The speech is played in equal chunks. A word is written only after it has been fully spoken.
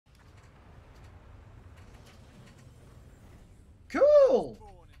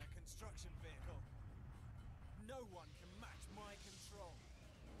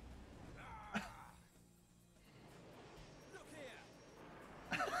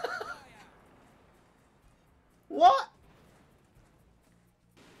What?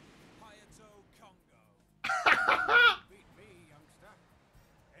 Beat me, youngster.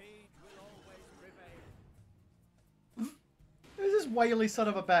 Age will always prevail. Who's this wily son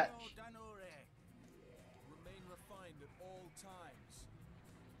of a bitch? Remain refined at all times.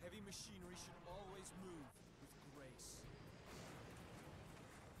 Heavy machinery should always move with grace.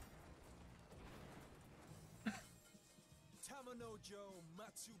 Tamanojo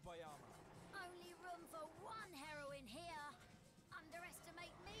Matsubayama. Only room for one heroine here.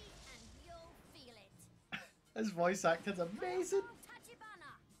 Underestimate me and you'll feel it. His voice acting's amazing.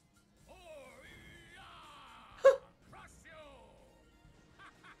 Tachibana. Crush you!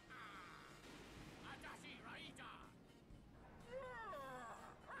 Adashi Raita!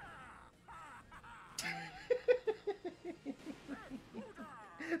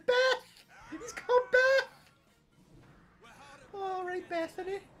 Beth! He's called Beth! Oh, right,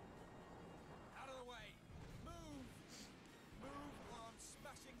 Bethany. Out of the way. Move. Move while I'm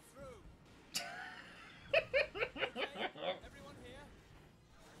smashing through. Okay, everyone here?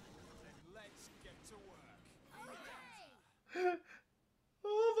 Then let's get to work. Okay.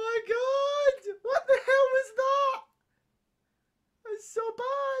 Oh my god! What the hell was that? That's so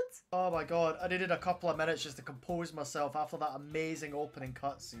bad! Oh my god, I needed a couple of minutes just to compose myself after that amazing opening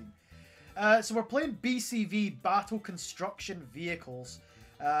cutscene. So we're playing BCV, Battle Construction Vehicles.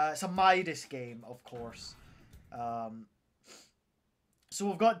 It's a Midas game, of course. So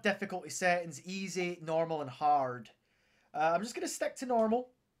we've got difficulty settings, easy, normal, and hard. I'm just going to stick to normal.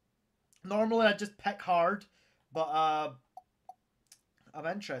 Normally I just pick hard, but I'm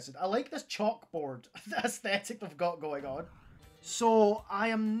interested. I like this chalkboard aesthetic they've got going on. So I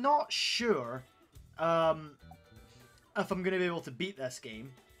am not sure if I'm going to be able to beat this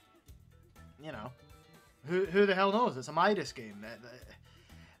game. You know, who the hell knows? It's a Midas game.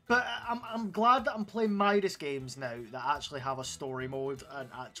 But I'm glad that I'm playing Midas games now that actually have a story mode and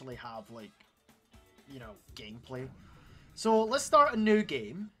actually have, like, you know, gameplay. So let's start a new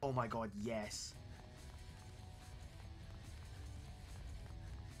game. Oh my god, yes.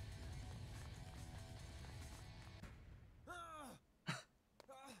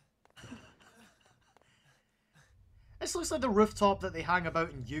 This looks like the rooftop that they hang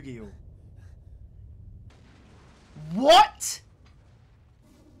about in Yu-Gi-Oh! What?!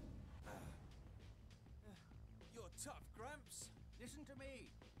 You're tough, Gramps. Listen to me.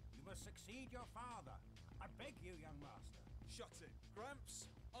 You must succeed your father. I beg you, young master. Shut it. Gramps,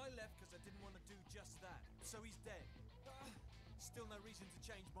 I left because I didn't want to do just that. So he's dead. Still no reason to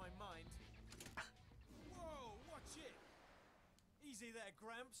change my mind. Whoa, watch it. Easy there,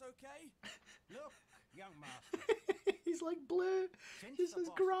 Gramps, okay? Look, young master. He's like blue. Since He the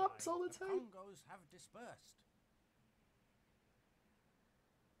says boss Gramps died, all the time. Congos have dispersed.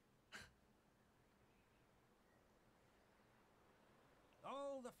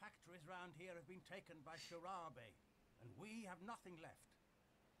 All the factories round here have been taken by Shirabe, and we have nothing left.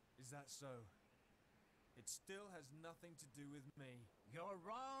 Is that so? It still has nothing to do with me. You're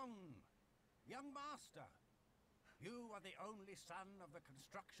wrong, young master. You are the only son of the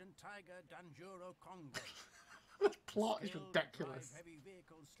construction tiger Danjuro Kongo. This plot is Skill to ridiculous. drive heavy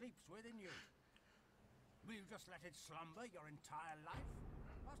vehicles sleeps within you. Will you just let it slumber your entire life?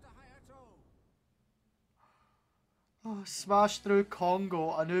 Master Hayato! Oh, smash through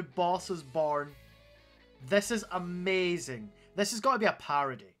Congo, a new boss is born. This is amazing. This has got to be a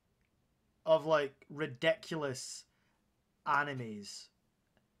parody of, like, ridiculous animes.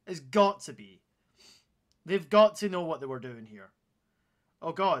 It's got to be. They've got to know what they were doing here.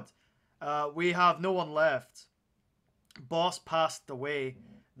 Oh god. We have no one left. Boss passed away.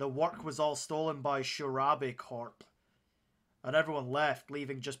 The work was all stolen by Shirabe Corp. And everyone left,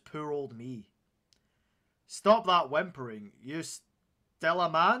 leaving just poor old me. Stop that whimpering. You still a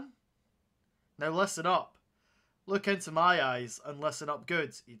man? Now listen up. Look into my eyes and listen up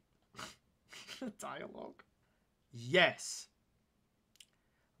good. Dialogue. Yes.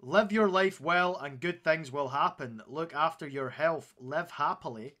 Live your life well and good things will happen. Look after your health. Live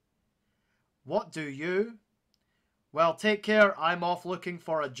happily. What do you? Well, take care. I'm off looking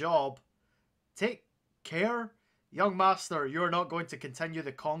for a job. Take care? Young master, you're not going to continue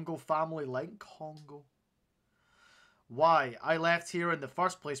the Congo family line? Congo. Why? I left here in the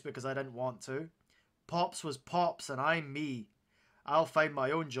first place because I didn't want to. Pops was Pops and I'm me. I'll find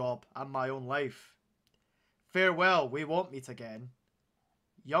my own job and my own life. Farewell, we won't meet again.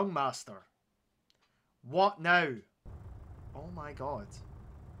 Young master. What now? Oh my god.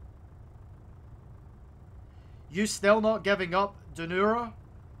 You still not giving up, Dunura?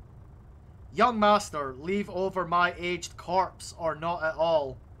 Young master, leave over my aged corpse or not at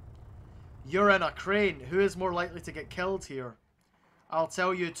all. You're in a crane. Who is more likely to get killed here? I'll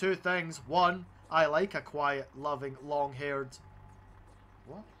tell you two things. One, I like a quiet, loving, long-haired,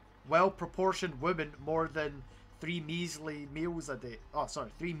 what? Well-proportioned woman more than 3 measly meals a day. Oh,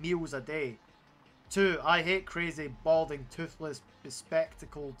 sorry, 3 meals a day. Two, I hate crazy, balding, toothless,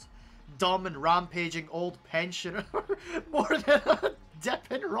 bespectacled, dumb and rampaging old pensioner more than a dip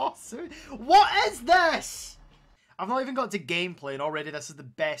in raw suit. What is this? I've not even got to gameplay and already this is the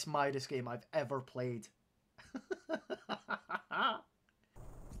best Midas game I've ever played.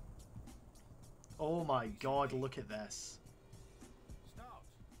 Oh my god, look at this. Start.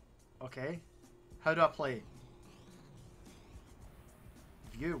 Okay. How do I play?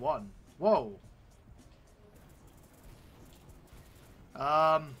 View 1. Whoa.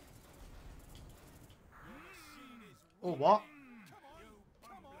 Oh, what?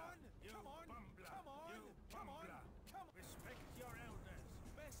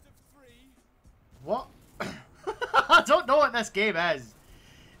 What? I don't know what this game is.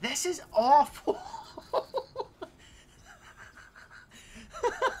 This is awful.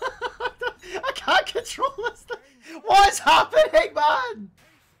 I can't control this thing. What is happening, man?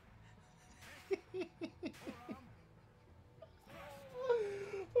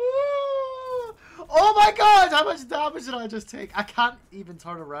 Oh my god, how much damage did I just take? I can't even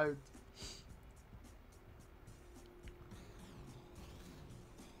turn around.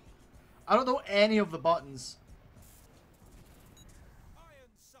 I don't know any of the buttons. Iron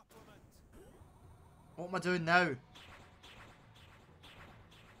supplement. What am I doing now?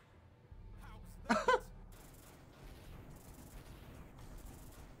 How's that?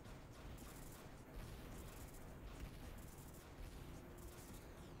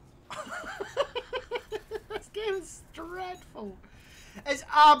 This game is dreadful. It's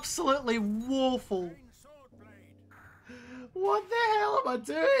absolutely woeful. Green sword blade. What the hell am I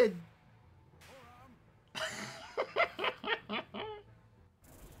doing?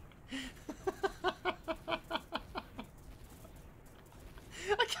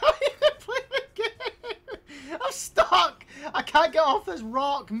 I can't even play the game. I'm stuck. I can't get off this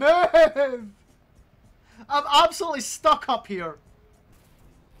rock. Move. I'm absolutely stuck up here.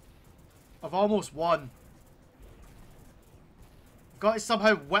 I've almost won. I've got to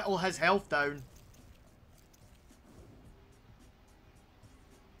somehow whittle his health down.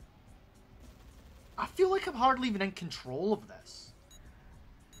 I feel like I'm hardly even in control of this.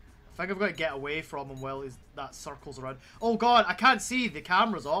 I think I've got to get away from him while that circles around. Oh god, I can't see. The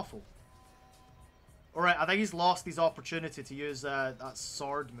camera's awful. Alright, I think he's lost his opportunity to use that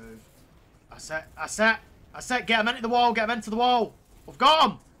sword move. I said, get him into the wall, get him into the wall. We've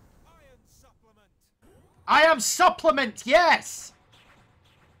got him. Iron supplement. I am supplement, yes.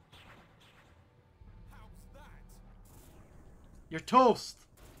 How's that? You're toast.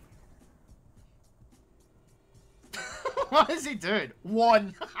 What is he doing?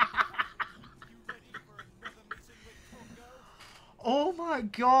 One. You ready for another mission with Congo? Oh my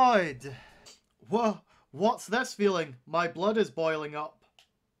god. What's this feeling? My blood is boiling up.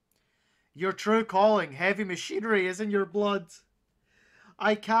 Your true calling, heavy machinery, is in your blood.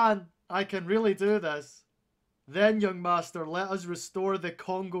 I can really do this. Then, young master, let us restore the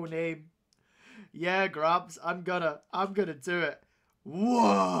Congo name. Yeah, Grabs, I'm gonna do it.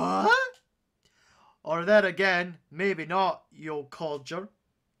 What? Or then again, maybe not, you old codger.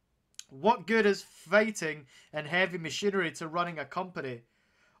 What good is fighting and heavy machinery to running a company?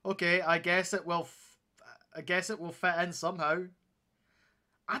 Okay, I guess it will fit in somehow.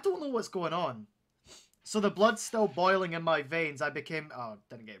 I don't know what's going on. So the blood's still boiling in my veins. I became... Oh,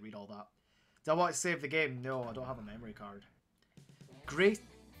 didn't get to read all that. Do I want to save the game? No, I don't have a memory card.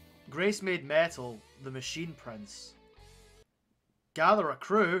 Grace made metal, the machine prince. Gather a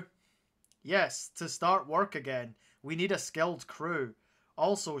crew? Yes, to start work again. We need a skilled crew.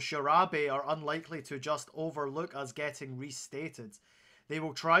 Also, Shirabe are unlikely to just overlook us getting restated. They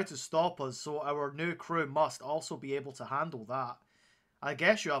will try to stop us, so our new crew must also be able to handle that. I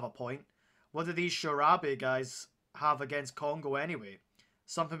guess you have a point. What do these Shirabe guys have against Congo anyway?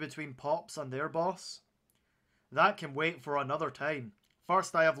 Something between Pops and their boss? That can wait for another time.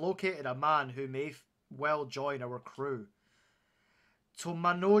 First, I have located a man who may well join our crew.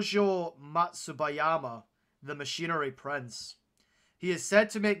 Tomanojo Matsubayama, the machinery prince. He is said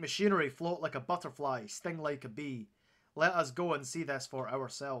to make machinery float like a butterfly, sting like a bee. Let us go and see this for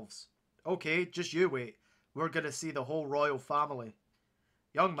ourselves. Okay, just you wait. We're gonna see the whole royal family.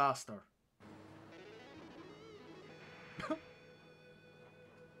 Young master.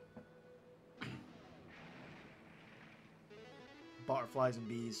 Butterflies and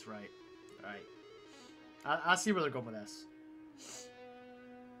bees, right. Right. I see where they're going with this.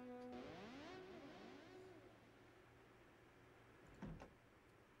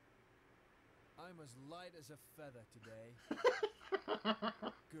 I'm as light as a feather today.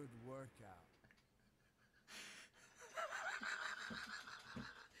 Good workout.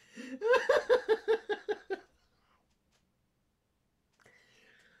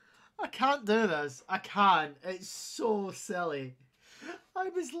 I can't do this. I can't. It's so silly.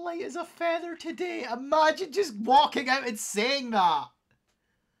 I'm as light as a feather today. Imagine just walking out and saying that.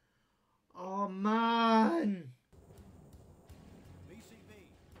 Oh, man. BCV.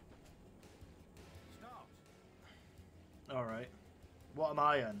 Start. Alright. What am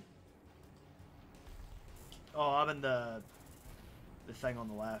I in? Oh, I'm in the thing on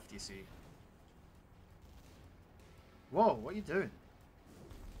the left, you see. Whoa, what are you doing?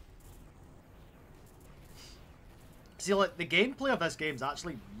 See, like, the gameplay of this game is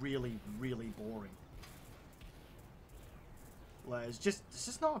actually really, really boring. Like, it's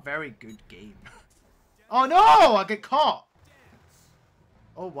just not a very good game. Oh no! I get caught!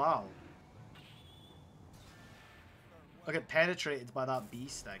 Oh wow. I get penetrated by that bee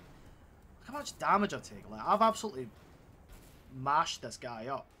sting. Look how much damage I take. Like, I've absolutely mashed this guy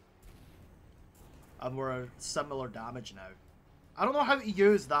up. And we're similar damage now. I don't know how to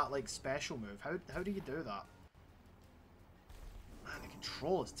use that, like, special move. How do you do that? Man, the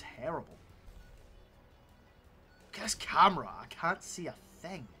control is terrible. Look at this camera. I can't see a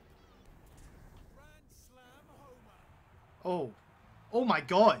thing. Grand slam homer. Oh. Oh my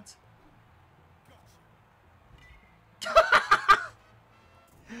god.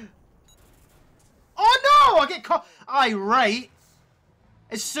 Oh no! I get caught. Aye, right.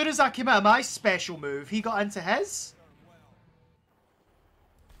 As soon as I came out of my special move, he got into his.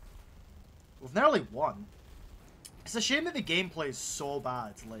 We've nearly won. It's a shame that the gameplay is so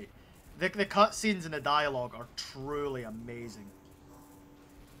bad. Like, the cutscenes and the dialogue are truly amazing.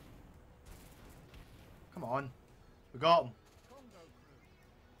 Come on. We got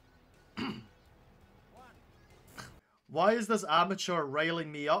him. Why is this amateur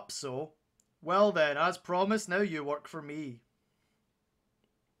riling me up so? Well then, as promised, now you work for me.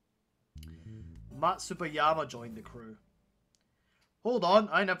 Matsupayama joined the crew. Hold on,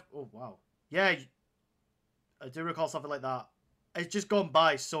 I never... Oh, wow. Yeah, I do recall something like that. It's just gone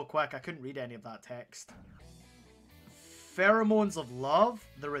by so quick, I couldn't read any of that text. Pheromones of Love,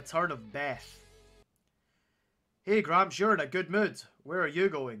 The Return of Beth. Hey Gramps, you're in a good mood. Where are you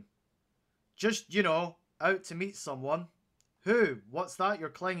going? Just, you know, out to meet someone. Who? What's that you're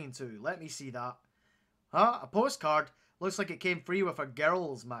clinging to? Let me see that. Huh? A postcard? Looks like it came free with a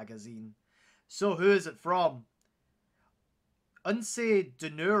girls' magazine. So who is it from? Unse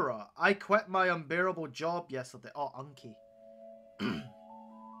Denura. I quit my unbearable job yesterday. Oh, Unky.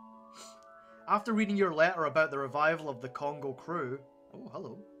 After reading your letter about the revival of the Congo crew... Oh,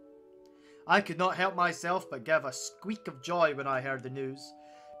 hello. I could not help myself but give a squeak of joy when I heard the news.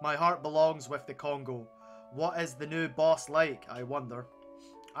 My heart belongs with the Congo. What is the new boss like, I wonder?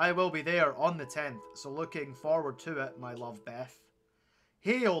 I will be there on the 10th, so looking forward to it, my love Beth.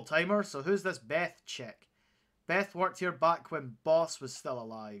 Hey, old-timer, so who's this Beth chick? Beth worked here back when Boss was still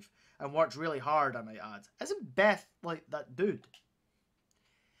alive, and worked really hard, I might add. Isn't Beth like that dude?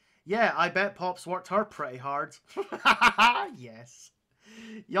 Yeah, I bet Pops worked her pretty hard. Yes.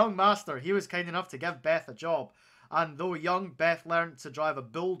 Young Master, he was kind enough to give Beth a job, and though young, Beth learned to drive a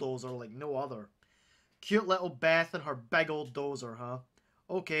bulldozer like no other. Cute little Beth and her big old dozer, huh?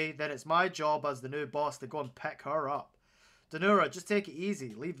 Okay, then it's my job as the new boss to go and pick her up. Denura, just take it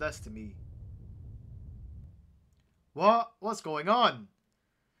easy. Leave this to me. What? What's going on?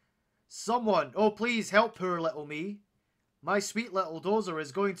 Someone, oh please help poor little me. My sweet little dozer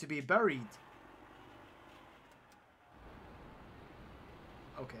is going to be buried.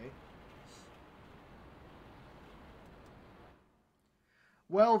 Okay.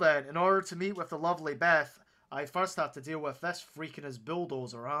 Well then, in order to meet with the lovely Beth, I first have to deal with this freak and his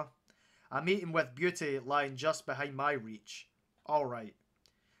bulldozer, huh? A meeting with beauty lying just behind my reach. Alright.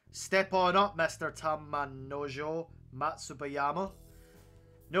 Step on up, Mr. Tamanojo Matsubayama.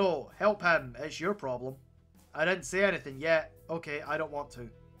 No, help him, it's your problem. I didn't say anything yet. Okay, I don't want to.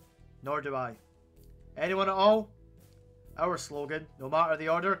 Nor do I. Anyone at all? Our slogan, no matter the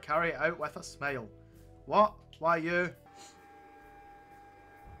order, carry it out with a smile. What? Why you?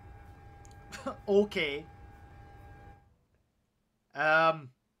 Okay. Unky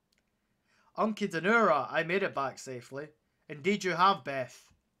Denura, I made it back safely. Indeed you have, Beth.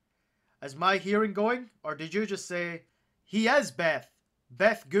 Is my hearing going? Or did you just say, he is Beth?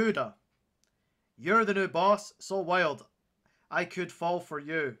 Beth Gouda. You're the new boss, so wild. I could fall for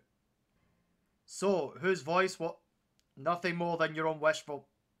you. So, whose voice what? Nothing more than your own wishful...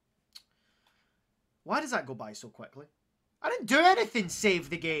 Why does that go by so quickly? I didn't do anything, save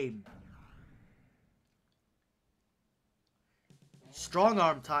the game. Strong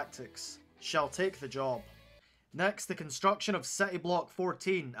arm tactics shall take the job. Next, the construction of City Block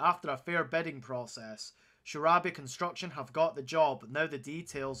 14 after a fair bidding process. Shurabi Construction have got the job. Now the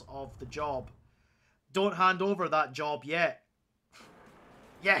details of the job. Don't hand over that job yet.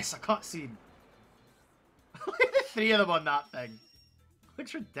 Yes, a cutscene. Look at the three of them on that thing.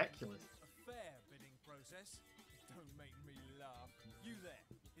 Looks ridiculous. A fair bidding process? Don't make me laugh. You there.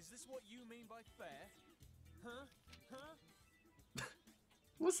 Is this what you mean by fair? Huh? Huh?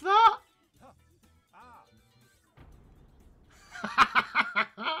 What's that? Huh. Ah.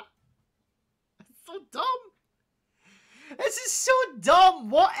 It's so dumb. This is so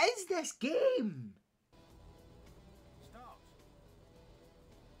dumb. What is this game? Start.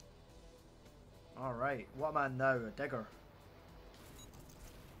 Alright, what am I now? A digger.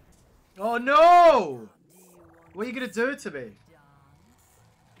 Oh no! What are you gonna do to me?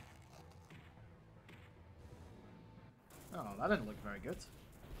 Oh, that didn't look very good.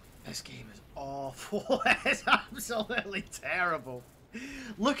 This game is awful. It's absolutely terrible.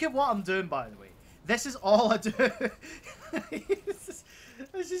 Look at what I'm doing, by the way. This is all I do. This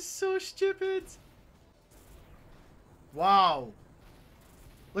is so stupid. Wow.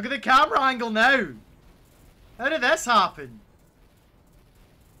 Look at the camera angle now. How did this happen?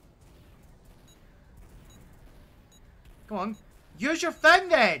 Come on. Use your thing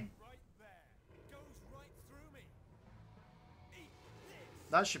then. Right there. Goes right through me. Eat this.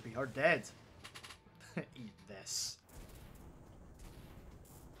 That should be her dead. Eat this.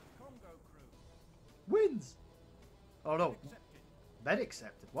 Congo crew. Wins. Oh no. Accepted. Bid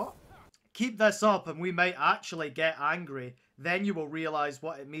accepted. What? Keep this up and we might actually get angry. Then you will realise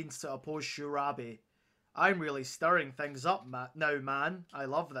what it means to oppose Shurabi. I'm really stirring things up now, man. I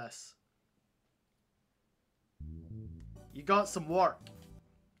love this. You got some work.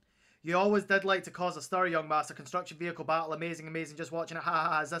 You always did like to cause a stir, young master. Construction vehicle battle. Amazing, amazing. Just watching it. Ha ha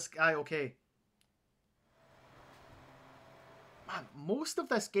ha. Is this guy okay? Man, most of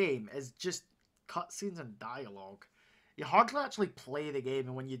this game is just cutscenes and dialogue. You hardly actually play the game,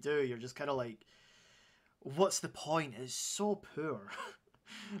 and when you do, you're just kind of like, what's the point? It's so poor.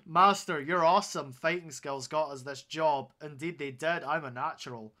 Master, your awesome fighting skills got us this job. Indeed they did. I'm a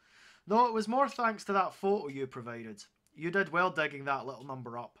natural. Though it was more thanks to that photo you provided. You did well digging that little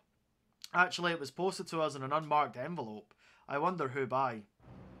number up. Actually, it was posted to us in an unmarked envelope. I wonder who by.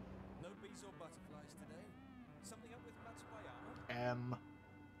 No bees or butterflies today. Something up with Matsuyama? Now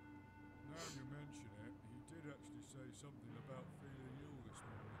you mention it, he did actually say something about feeling ill this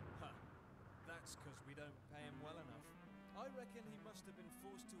morning. Huh. That's because we don't pay him well enough. I reckon he must have been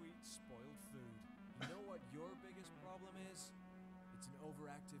forced to eat spoiled food. You know what your biggest problem is? It's an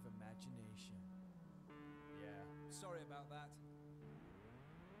overactive imagination. Yeah, sorry about that.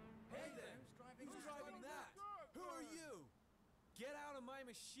 Hey there! Who's driving that? Who are you? Get out of my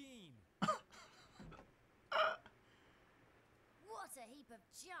machine! What a heap of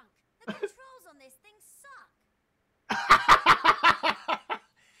junk. The controls on this thing suck.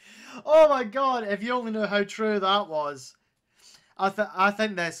 Oh my god, if you only knew how true that was. I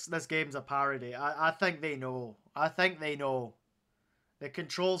think this game's a parody. I think they know. I think they know. The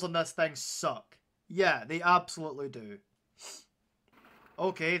controls on this thing suck. Yeah, they absolutely do.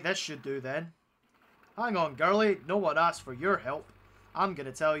 Okay, this should do then. Hang on, girlie. No one asked for your help. I'm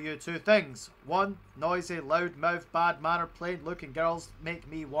gonna tell you two things. One, noisy, loud-mouthed, bad-mannered, plain-looking girls make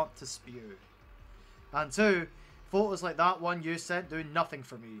me want to spew. And two, photos like that one you sent do nothing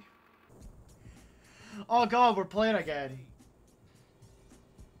for me. Oh god, we're playing again.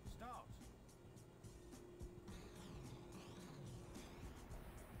 Start.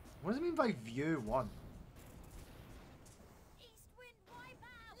 What does it mean by view one? East wind wipe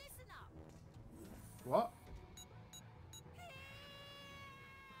out. Listen up. What?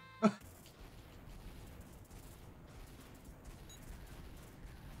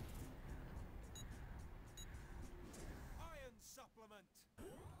 Iron supplement!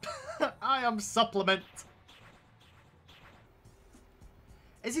 I am supplement.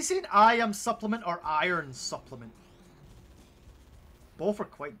 Is he saying I am supplement or iron supplement? Both are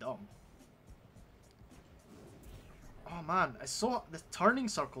quite dumb. Oh man, I saw the turning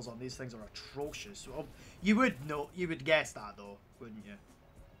circles on these things are atrocious. Well, you would know, you would guess that though, wouldn't you?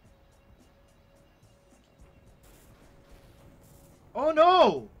 Oh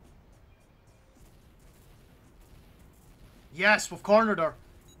no! Yes, we've cornered her.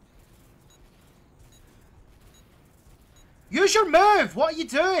 Use your move! What are you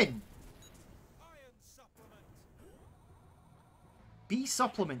doing? Iron supplement! B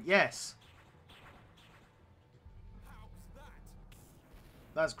supplement, yes. How's that?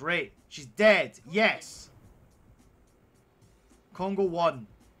 That's great. She's dead. Yes. Congo 1.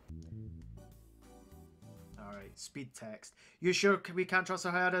 Alright, speed text. You sure we can't trust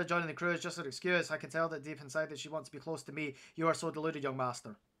Hayada joining the crew is just an excuse? I can tell that deep inside that she wants to be close to me. You are so deluded, young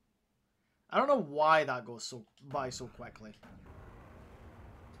master. I don't know why that goes by so quickly.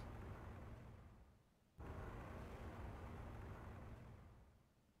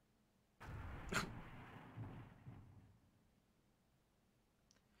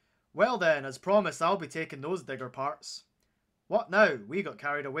 Well then, as promised, I'll be taking those digger parts. What now? We got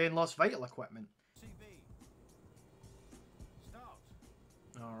carried away and lost vital equipment. BCV. Start.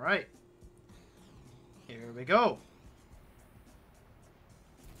 Alright. Here we go.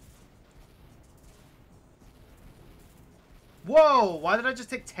 Whoa! Why did I just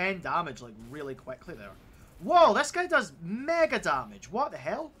take 10 damage, like, really quickly there? Whoa, this guy does mega damage. What the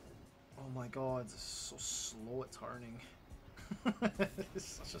hell? Oh my god, it's so slow at turning. It's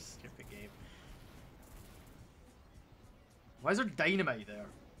such a stupid game. Why is there dynamite there?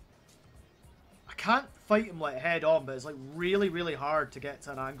 I can't fight him like head on, but it's like really, really hard to get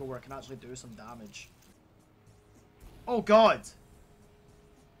to an angle where I can actually do some damage. Oh god!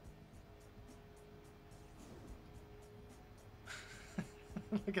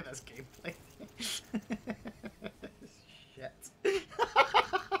 Look at this gameplay. Shit.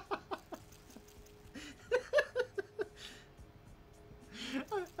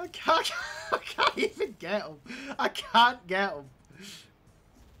 I can't even get him. I can't get him.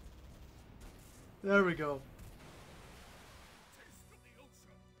 There we go.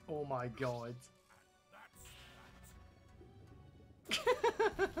 Oh my god.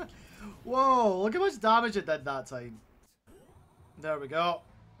 Whoa, look how much damage it did that time. There we go.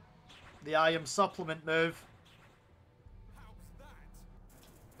 The I am supplement move.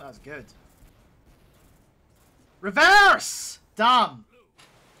 That's good. Reverse! Damn!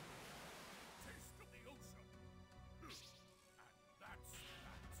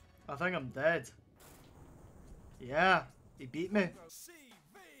 I think I'm dead. Yeah, he beat me.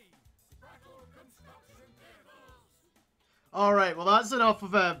 Alright, well that's enough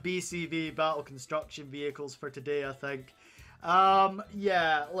of BCV battle construction vehicles for today, I think.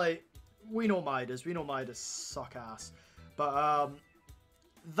 Yeah, like, we know Midas suck ass. But,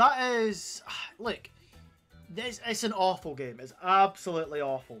 that is, look, it's an awful game. It's absolutely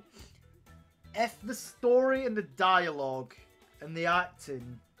awful. If the story and the dialogue and the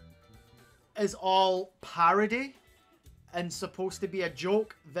acting is all parody and supposed to be a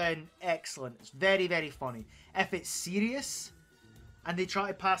joke, then excellent. It's very, very funny. If it's serious and they try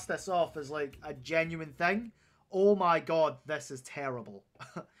to pass this off as like a genuine thing, oh my god, this is terrible.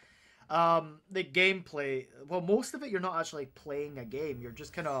 The gameplay, well, most of it you're not actually playing a game. You're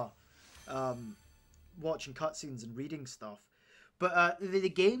just kind of watching cutscenes and reading stuff. But the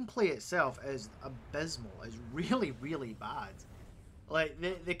gameplay itself is abysmal. It's really, really bad. Like,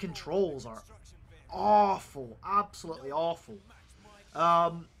 the controls are awful. Absolutely awful.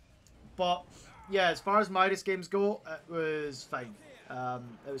 But, yeah, as far as Midas games go, it was fine.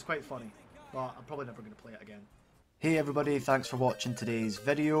 It was quite funny. But I'm probably never going to play it again. Hey everybody, thanks for watching today's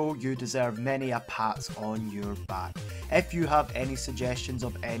video. You deserve many a pat on your back. If you have any suggestions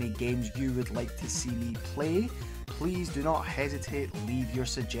of any games you would like to see me play, please do not hesitate, leave your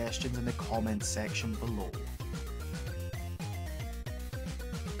suggestions in the comments section below.